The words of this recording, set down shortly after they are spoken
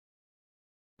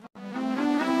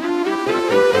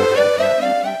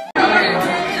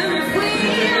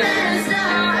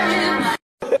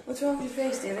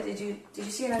face, David. Did you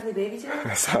see an ugly baby today?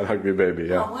 I saw an ugly baby,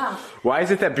 yeah. Oh, wow. Why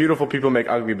is it that beautiful people make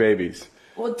ugly babies?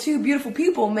 Well, two beautiful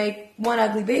people make one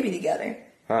ugly baby together.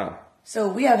 Huh. So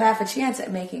we have half a chance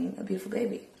at making a beautiful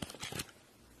baby.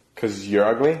 Because you're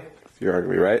ugly? You're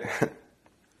ugly, right? I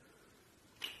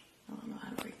don't know how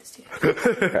to break this to you.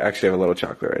 I actually have a little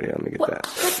chocolate right here. Let me get that.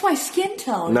 That's my skin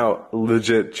tone. No,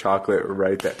 legit chocolate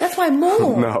right there. That's my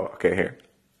mole. No, okay, here.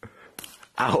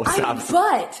 Ow, stop. I eat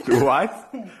butt.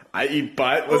 What? I eat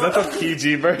butt? Was that the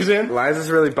PG version? Liza's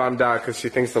really bummed out because she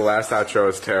thinks the last outro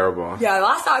is terrible. Yeah, the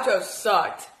last outro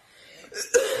sucked.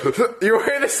 You're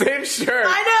wearing the same shirt.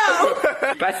 I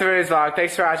know. That's the today's vlog.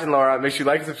 Thanks for watching, Laura. Make sure you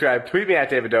like and subscribe. Tweet me at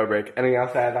David Dobrik. Anything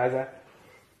else to add, Liza?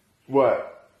 What?